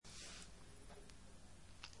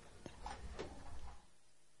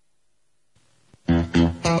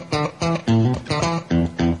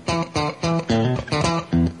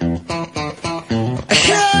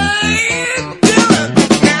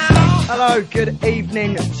good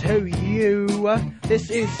evening to you.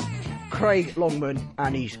 This is Craig Longman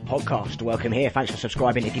and his podcast. Welcome here. Thanks for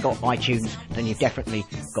subscribing. If you got iTunes, then you've definitely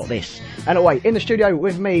got this. Anyway, in the studio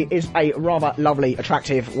with me is a rather lovely,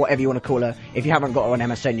 attractive, whatever you want to call her. If you haven't got her on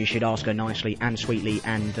MSN, you should ask her nicely and sweetly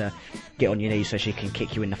and get on your knees so she can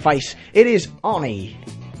kick you in the face. It is Arni.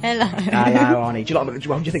 Hello. Hello, Arni. What do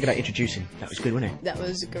you think of that introducing? That was good, wasn't it? That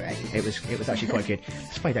was great. It was actually quite good.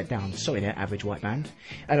 Let's play that down. Sorry there, average white band.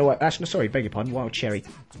 Anyway, sorry, beg your pardon, Wild Cherry.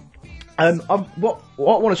 What I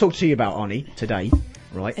want to talk to you about, Arni, today,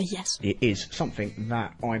 right? Yes. It is something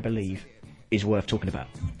that I believe is worth talking about.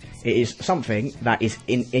 It is something that is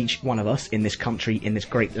in each one of us in this country, in this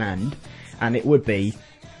great land, and it would be...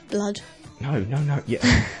 Blood. No,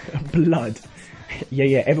 yeah. Blood.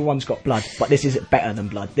 Yeah, everyone's got blood, but this is better than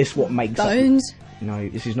blood. This is what makes... Bones? No,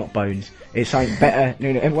 this is not bones. It's something better. No,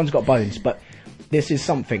 everyone's got bones, but this is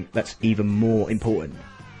something that's even more important.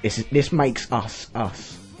 This makes us.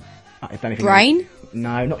 If anything, brain?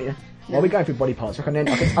 No, not yet. No. Well, we're going through body parts. I can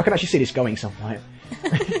actually see this going somewhere.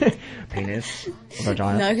 Penis,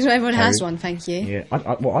 vagina. No, because everyone has one, thank you. Yeah,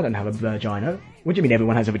 I don't have a vagina. What do you mean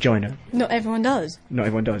everyone has a vagina? Not everyone does. Not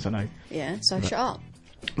everyone does, I know. Yeah, so shut up.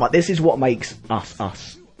 Like, this is what makes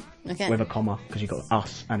us. Okay. With a comma, because you've got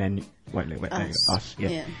us, and then... Wait, us,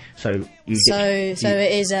 yeah. So, it is,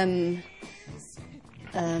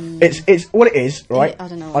 It's what it is, right? I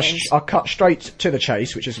don't know what it is. I'll cut straight to the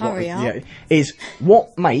chase, which is Hurry up. Yeah, is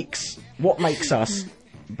what makes us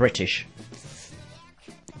British.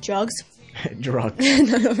 Drugs? Drugs.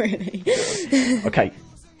 No, not really. Okay,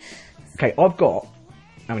 I've got...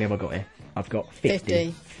 How many have I got here? I've got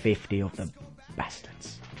 50. 50 of them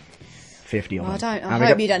bastards. 50 of them. I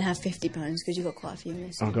hope you don't have 50 pounds, because you've got quite a few in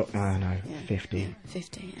this. I've got... No, 50. Yeah,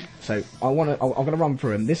 50, yeah. So, I'm going to run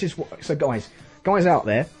through them. This is what... So, guys out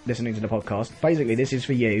there listening to the podcast, basically this is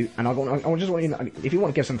for you, and I just want you to know, if you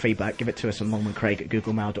want to give some feedback, give it to us on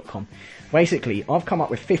longmancraig@googlemail.com. Basically, I've come up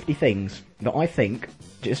with 50 things that I think,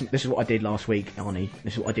 this is what I did last week, Arnie,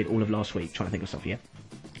 this is what I did all of last week, trying to think of stuff, yeah?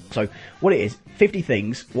 So, what it is, 50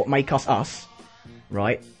 things, what make us,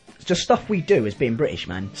 right? It's just stuff we do as being British,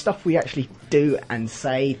 man. Stuff we actually do and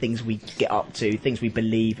say, things we get up to, things we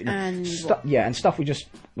believe in. And and stuff we just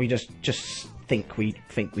think we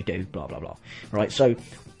do, blah blah blah. Right, so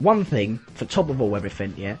one thing for top of all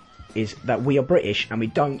everything, yeah, is that we are British and we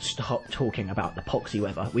don't stop talking about the poxy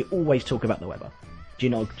weather. We always talk about the weather. Do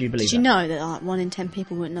you believe that? Did you know that like 1 in 10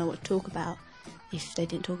 people wouldn't know what to talk about if they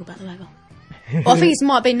didn't talk about the weather? Well, I think it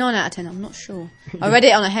might be 9 out of 10, I'm not sure. I read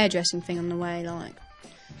it on a hairdressing thing on the way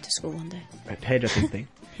to school one day. A hairdressing thing?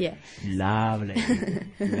 Yeah. Lovely.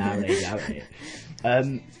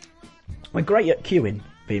 We're great at queuing,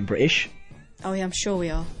 being British. Oh yeah, I'm sure we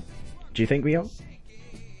are. Do you think we are?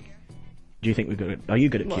 Do you think we're good? Are you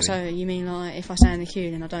good at queuing? So you mean like if I stand in the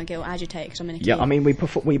queue, then I don't get all agitated because I'm in a queue? Yeah, I mean we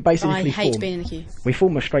basically I hate being in the queue. We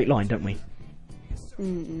form a straight line, don't we?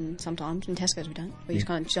 Sometimes in Tesco's we don't. We just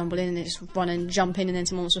kind of jumble in and then just run and jump in, and then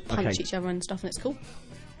someone wants to punch each other and stuff, and it's cool.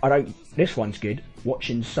 This one's good.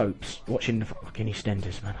 Watching soaps, watching the fucking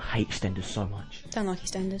EastEnders, man. I hate EastEnders so much. Don't like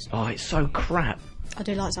EastEnders. Oh, it's so crap. I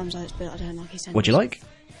do like some soaps, but I don't like EastEnders. What do you like?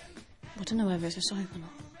 I don't know whether it's a soap or not.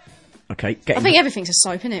 Okay, I think everything's a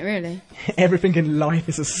soap, isn't it, really? Everything in life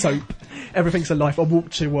is a soap. Everything's a life. I walk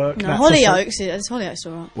to work. No, Hollyoaks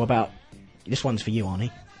alright. What about... This one's for you,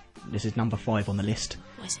 Arnie. This is number 5 on the list.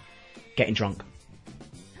 What is it? Getting drunk.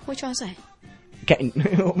 What are you trying to say?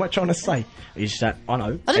 What am I trying to say? Is that... I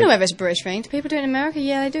know. I don't know whether it's a British thing. Do people do it in America?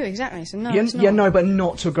 Yeah, they do, exactly. So no, it's not. Yeah, no, but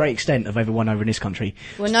not to a great extent of everyone over in this country.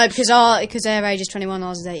 Well, no, because their age is 21,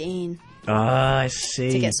 ours is 18. Ah, I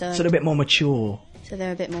see. To get served. So they're a bit more mature. So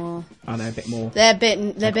they're a bit more... Oh, they're a bit more... They're a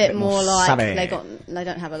bit more like... savvy. They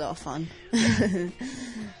don't have a lot of fun.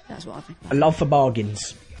 That's what I think about. A love for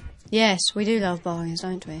bargains. Yes, we do love bargains,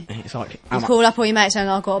 don't we? It's like... You call up all your mates saying,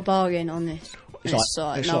 I've got a bargain on this. It's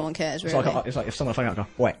like no one cares, really. It's like if someone phoned up and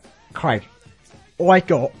go, wait, Craig, I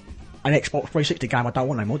got an Xbox 360 game I don't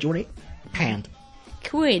want no more. Do you want it? Pound.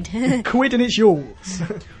 Quid. Quid and it's yours.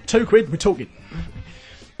 2 quid, we're talking.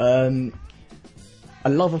 A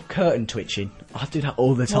love of curtain twitching. I do that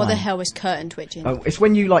all the time. What the hell is curtain twitching? Oh, it's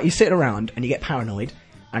when you sit around and you get paranoid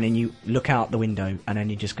and then you look out the window and then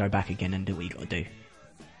you just go back again and do what you got to do.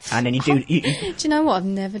 And then you do... Do you know what? I've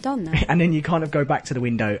never done that. And then you kind of go back to the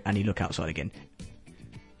window and you look outside again.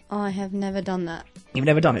 I have never done that. You've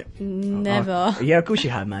never done it? Never. Yeah, of course you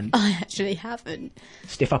have, man. I actually haven't.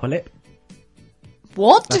 Stiff upper lip?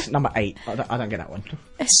 What? That's number 8. I don't get that one.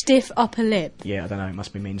 A stiff upper lip? Yeah, I don't know. It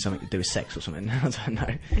must be mean something to do with sex or something. I don't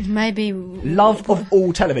know. Maybe... Love of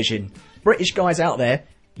all television. British guys out there,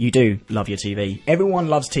 You do love your TV. Everyone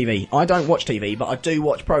loves TV. I don't watch TV, but I do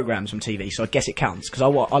watch programmes from TV, so I guess it counts, because I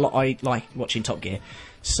like watching Top Gear.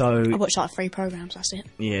 So I watch like 3 programmes, that's it.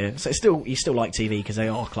 Yeah, so you still like TV, because they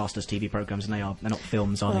are classed as TV programmes, and they're not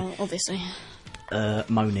films, are Well, obviously. they?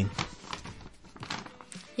 Moaning.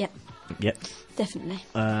 Yep. Definitely.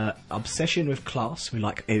 Obsession with class. We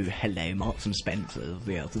like, oh, hello, Marks and Spencer's.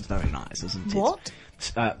 Yeah, it's very nice, isn't it? What?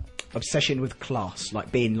 Obsession with class,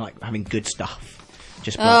 like being like having good stuff.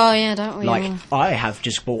 Just yeah, don't we? Like, I have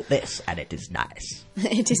just bought this, and it is nice.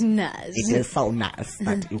 It is nice. It is so nice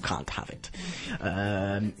that you can't have it.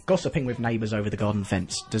 Gossiping with neighbours over the garden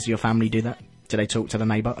fence. Does your family do that? Do they talk to the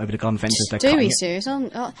neighbour over the garden fence as they're Do cutting we it? serious?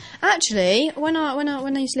 Actually, when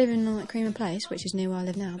I used to live in like Creamer Place, which is near where I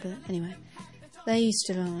live now, but anyway, they used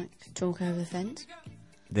to like talk over the fence.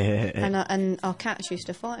 And our cats used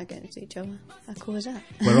to fight against each other. How cool is that?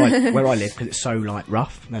 Where I live, because it's so like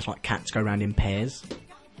rough, and there's like cats go around in pairs.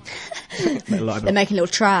 They're making a little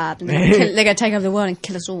tribe, and they're going to take over the world and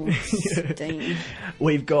kill us all. Dang.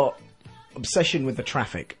 We've got obsession with the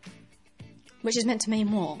traffic. Which is meant to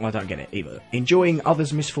mean what? Well, I don't get it either. Enjoying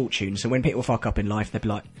others' misfortune. So when people fuck up in life, they'll be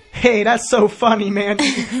like, "Hey, that's so funny, man.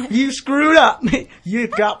 You screwed up. You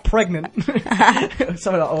got pregnant."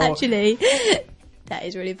 So like, oh, actually, that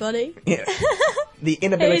is really funny. Yeah. The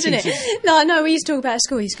inability Isn't it? No, we used to talk about at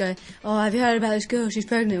school. We used to go, "Oh, have you heard about this girl? She's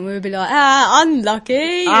pregnant." And we would be like,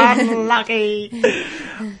 unlucky. Unlucky.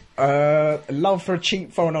 Love for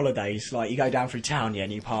cheap foreign holidays. Like, you go down through town, yeah,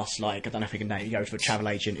 and you pass, like, I don't know if you can name it, you go to a travel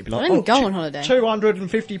agent, you'd be like, I don't even go on holiday.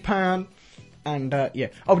 £250. And, yeah.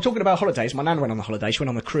 Oh, we're talking about holidays. My nan went on the holiday. She went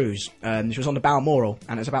on the cruise. She was on the Balmoral,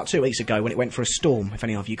 and it was about 2 weeks ago when it went for a storm, if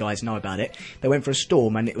any of you guys know about it. They went for a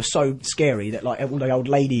storm, and it was so scary that, like, all the old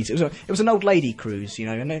ladies... It was an old lady cruise, you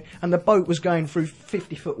know, and the boat was going through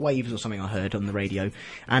 50-foot waves or something I heard on the radio.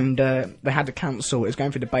 And they had to cancel. It was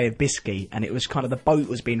going through the Bay of Biscay, and it was kind of... The boat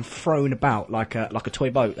was being thrown about like a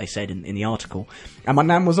toy boat, they said in the article. And my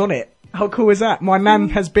nan was on it. How cool is that? My nan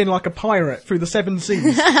has been like a pirate through the 7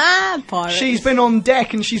 seas. Pirate. She's been on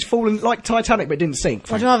deck and she's fallen like Titanic, but didn't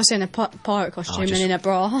sink. I'd rather see in a pirate costume than in a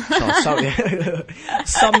bra.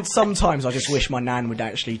 Sometimes I just wish my nan would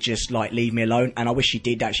actually just like leave me alone, and I wish she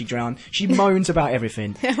did actually drown. She moans about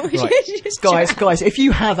everything. Guys, if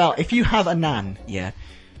you have a nan, yeah,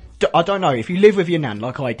 I don't know, if you live with your nan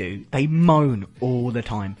like I do, they moan all the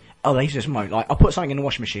time. Oh, they just moan. Like, I'll put something in the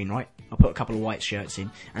washing machine, right? I'll put a couple of white shirts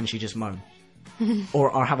in, and she just moan.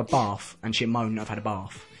 Or I'll have a bath, and she'll moan, I've had a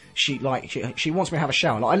bath. She wants me to have a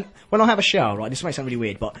shower. Like, when I have a shower, right, this may sound really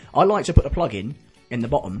weird, but I like to put the plug in the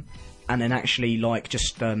bottom, and then actually, like,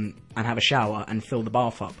 just, and have a shower and fill the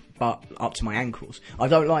bath up, but up to my ankles. I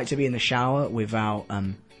don't like to be in the shower without,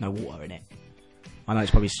 no water in it. I know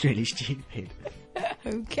it's probably really stupid.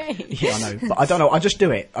 Okay. Yeah, I know, but I don't know. I just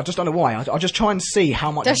do it. I just don't know why. I just try and see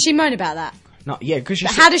how much. Does she moan about that? No, yeah, because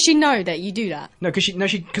how does she know that you do that? No,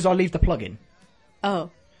 because I leave the plug in.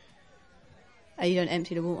 Oh. Oh, you don't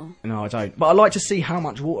empty the water? No, I don't. But I like to see how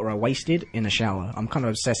much water I wasted in a shower. I'm kind of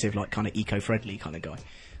obsessive, like kind of eco-friendly kind of guy.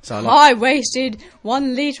 So I wasted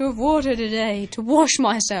 1 litre of water today to wash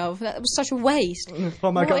myself. That was such a waste.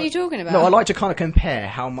 Oh my God. What are you talking about? No, I like to kind of compare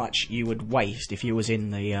how much you would waste if you was in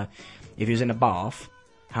the if you was in a bath.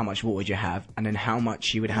 How much water would you have, and then how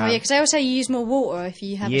much you would have. Oh yeah, because they always say you use more water if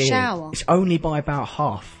you have a shower. It's only by about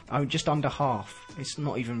half. Oh, just under half. It's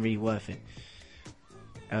not even really worth it.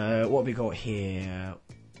 What have we got here?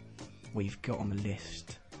 We've got on the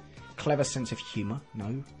list clever sense of humour.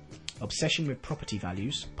 No. Obsession with property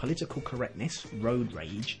values, political correctness, road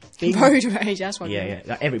rage. Road rage, that's what. Yeah.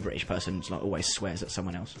 Like, every British person like always swears at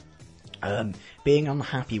someone else. Being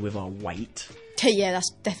unhappy with our weight. Yeah, that's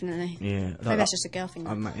definitely. Yeah, maybe that's just a girl thing.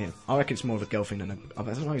 I reckon it's more of a girl thing than I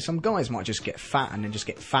don't know. Some guys might just get fat and then just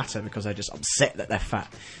get fatter because they're just upset that they're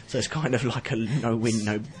fat. So it's kind of like a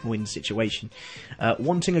no-win situation.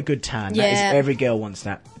 Wanting a good tan. Yeah. That is, every girl wants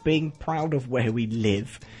that. Being proud of where we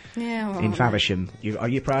live. Yeah, in Faversham. Are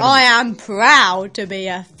you proud? I am proud to be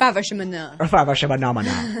a Favershamer. A Favershamer.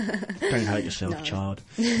 Don't hurt yourself, child.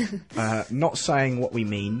 Not saying what we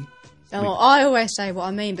mean. Oh, I always say what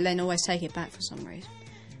I mean, but then always take it back for some reason.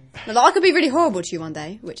 Like, I could be really horrible to you one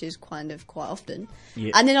day, which is kind of quite often.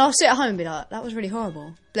 Yeah. And then I'll sit at home and be like, that was really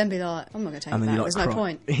horrible. Then be like, I'm not going to take it back. There's no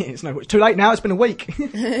point. It's too late now. It's been a week.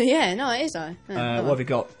 Yeah, no, it is though. Yeah, what have we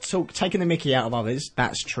got? Taking the mickey out of others.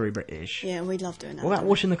 That's true British. Yeah, we love doing that. What about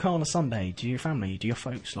washing the car on a Sunday? Do your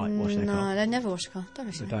folks like wash their car? No, they never wash the car.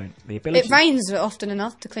 Don't they don't. The ability... It rains often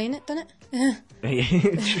enough to clean it, doesn't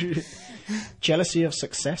it? Jealousy of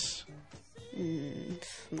success. I'm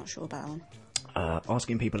not sure about that one.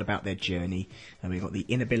 asking people about their journey, and we've got the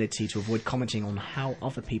inability to avoid commenting on how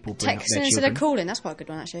other people bring up their children. Texting instead of calling, that's quite a good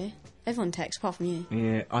one actually. Everyone texts apart from you.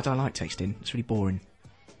 Yeah, I don't like texting. It's really boring.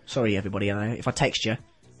 Sorry, everybody. If I text you,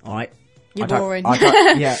 all right. You're boring.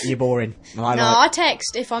 Yeah, you're boring. I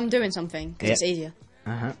text if I'm doing something because it's easier.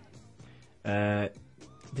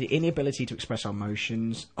 The inability to express our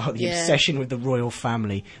emotions, the obsession with the royal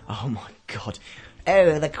family. Oh my god.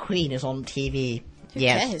 Oh, the Queen is on TV. Who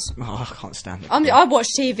cares? Oh, I can't stand it. I watch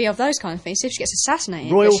TV of those kind of things. See if she gets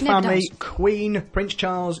assassinated. Royal family, Queen, Prince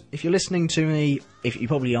Charles. If you're listening to me, if you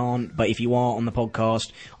probably aren't, but if you are on the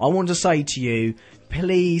podcast, I want to say to you,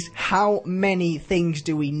 please, how many things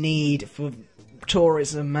do we need for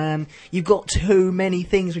tourism, man? You've got too many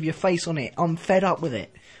things with your face on it. I'm fed up with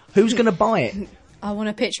it. Who's going to buy it? I want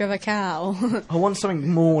a picture of a cow. I want something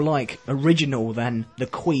more like original than the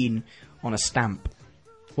Queen on a stamp.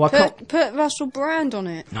 Well, put Russell Brand on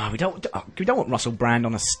it. No, we don't want Russell Brand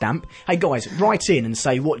on a stamp. Hey guys, write in and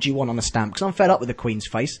say what do you want on a stamp, because I'm fed up with the Queen's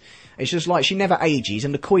face. It's just like she never ages,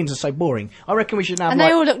 and the Queens are so boring. I reckon we should have. And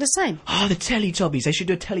they all look the same. Oh, the Teletubbies. They should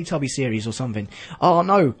do a Teletubby series or something. Oh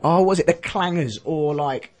no. Oh, was it the Clangers or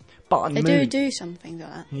like Button Moon? They do something like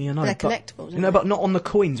that. Yeah, no, they're collectibles. No, but not on the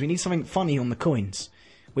coins. We need something funny on the coins.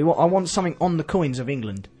 I want something on the coins of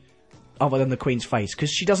England, other than the Queen's face,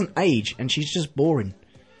 because she doesn't age and she's just boring.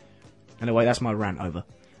 Anyway, that's my rant over.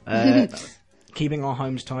 Keeping our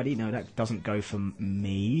homes tidy, no, that doesn't go for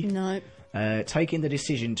me. No. Taking the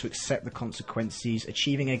decision to accept the consequences,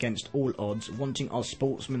 achieving against all odds, wanting our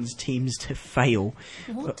sportsmen's teams to fail.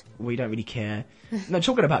 What? We don't really care. No,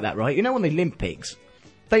 talking about that, right? You know, on the Olympics,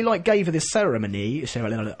 they gave her this ceremony,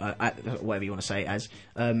 whatever you want to say it as,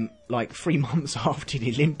 3 months after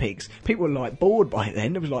the Olympics. People were bored by it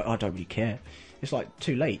then. It was I don't really care. It's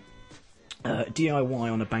too late.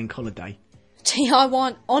 DIY on a bank holiday.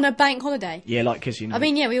 DIY on a bank holiday? Yeah, because you know. I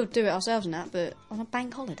mean, yeah, we all do it ourselves and that, but on a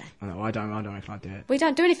bank holiday. I don't reckon I'd do it. We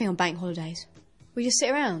don't do anything on bank holidays. We just sit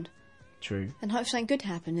around. True. And hope something good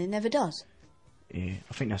happens, and it never does. Yeah,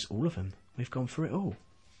 I think that's all of them. We've gone through it all.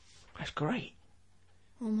 That's great.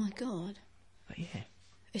 Oh my god. But yeah.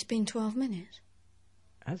 It's been 12 minutes.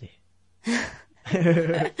 Has it?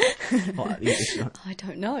 I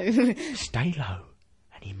don't know. Stay low,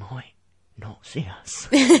 and he might not see us.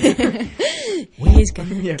 He's going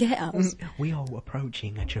to get us. We are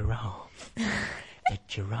approaching a giraffe. The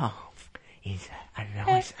giraffe is a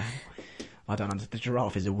nice animal. I don't understand. The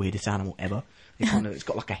giraffe is the weirdest animal ever. It's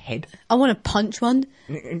got a head. I want to punch one.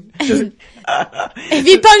 If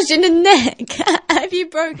you punched in the neck, if you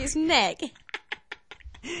broke its neck,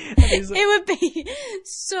 it would be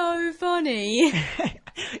so funny.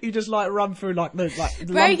 You just run through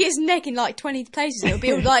break its neck in 20 places. It would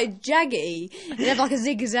be all jaggy. It'd have a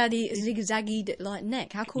zigzaggy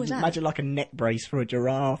neck. How cool is that? Imagine a neck brace for a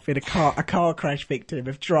giraffe in a car crash victim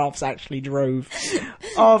if giraffes actually drove.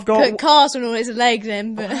 Oh, I've got put cars on all its legs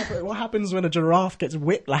then. But what happens when a giraffe gets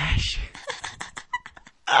whiplash?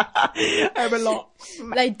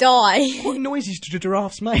 They die. What noises do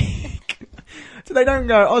giraffes make? So they don't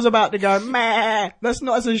go, I was about to go, meh. That's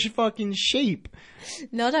not as a fucking sheep.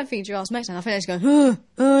 No, I don't think giraffes make sound. I think they just go,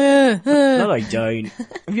 oh yeah. No, they don't.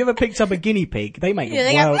 Have you ever picked up a guinea pig? They make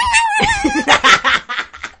they well.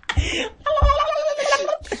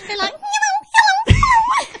 They're like,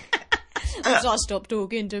 hello. Stop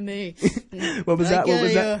talking to me. What was that?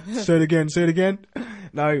 Say it again.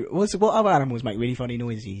 No, what other animals make really funny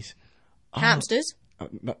noises? Hamsters.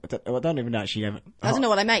 I don't even actually have. I don't know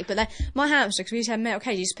what they make, but my hamster, because we used to have metal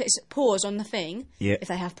cages, just put its paws on the thing. Yeah. If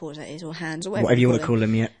they have paws, that is, or hands, or whatever you want to call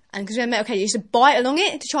them, yeah. And because we had metal cages, you used to bite along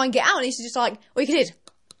it to try and get out, and he used to just all you could hear,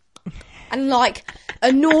 and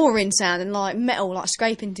a gnawing sound, and metal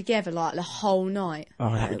scraping together the whole night.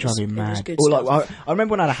 Oh, that would drive me mad. It was good stuff. I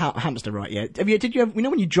remember when I had a hamster, right? Yeah. Did you ever? You know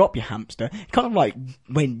when you drop your hamster, it kind of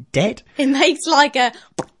went dead. It makes a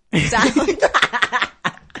sound.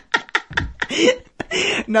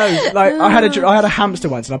 No, I had a hamster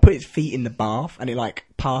once, and I put its feet in the bath, and it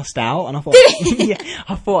passed out, and I thought,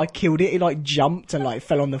 I thought I killed it. It jumped and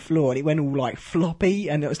fell on the floor, and it went all floppy,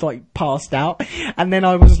 and it was passed out, and then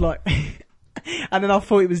I was and then I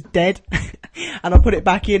thought it was dead, and I put it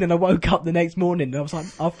back in, and I woke up the next morning, and I was I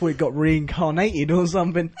thought it got reincarnated or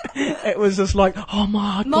something. It was just oh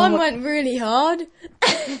my god. Mine went really hard.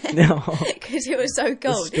 No. Because it was so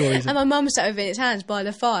cold. And my mum sat over in its hands by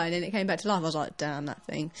the fire, and then it came back to life. I was like, damn that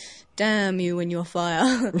thing. Damn you and your fire.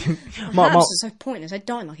 My hamsters are so pointless. They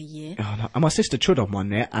die in a year. Oh, no. And my sister trod on one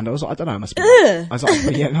there, and I was I don't know, I must be. I was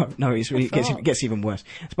no, it's really, it gets even worse.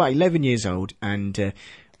 It's about 11 years old, and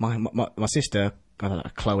my sister,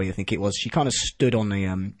 Chloe, I think it was, she kind of stood on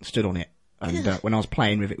it And when I was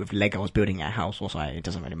playing with it with Lego, I was building a house or something, it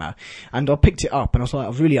doesn't really matter. And I picked it up and I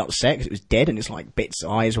was really upset because it was dead and it's like bits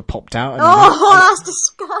of eyes were popped out. And that's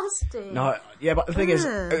disgusting. No, yeah, but the thing is,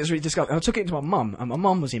 it was really disgusting. I took it to my mum and my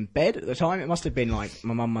mum was in bed at the time. It must have been like,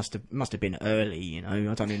 my mum must have been early, I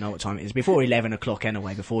don't even know what time it is. Before 11 o'clock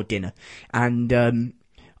anyway, before dinner. And,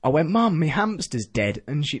 I went, Mum, my hamster's dead.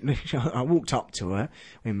 And I walked up to her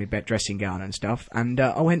in my dressing gown and stuff. And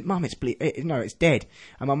I went, Mum, it's dead.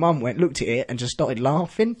 And my mum looked at it and just started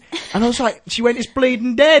laughing. And I was like, she went, it's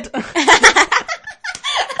bleeding dead.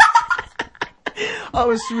 I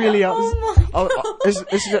was really upset. Oh my God.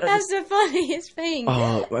 That's the funniest thing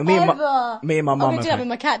ever. Me and my mum. I'm going to do that when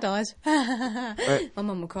my cat dies. My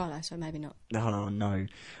mum will cry though, so maybe not. Oh, no.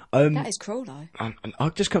 That is cruel though. I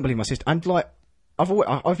just couldn't believe my sister. And like,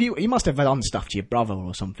 you must have done stuff to your brother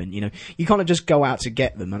or something, You can't just go out to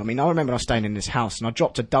get them. And I mean, I remember I was staying in this house and I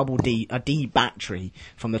dropped a D battery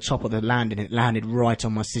from the top of the landing and it landed right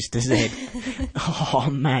on my sister's head. Oh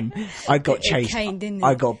man, I got chased.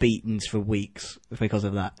 I got beaten for weeks because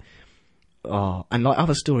of that. Oh, and like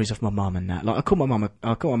other stories of my mum and that. Like I called my mum a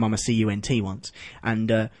CUNT once,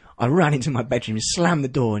 and I ran into my bedroom, slammed the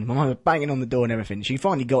door, and my mum was banging on the door and everything. She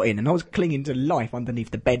finally got in, and I was clinging to life underneath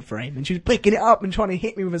the bed frame, and she was picking it up and trying to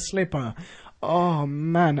hit me with a slipper. Oh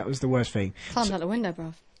man, that was the worst thing. Climbed out the window,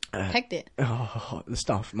 bruv. Pegged it. Oh, the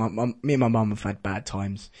stuff. Me and my mum have had bad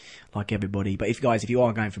times, like everybody. But if you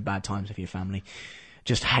are going through bad times with your family,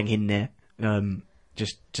 just hang in there.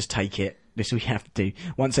 Just take it. This is what you have to do.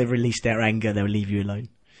 Once they've released their anger, they'll leave you alone.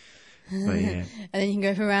 But yeah. And then you can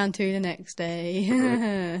go for round 2 the next day.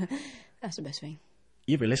 That's the best thing.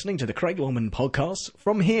 You've been listening to the Craig Longman podcast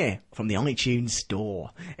from here, from the iTunes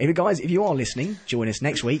store. If you are listening, join us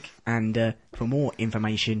next week. And for more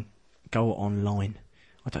information, go online.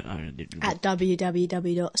 I don't know. At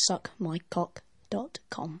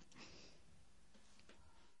www.suckmycock.com.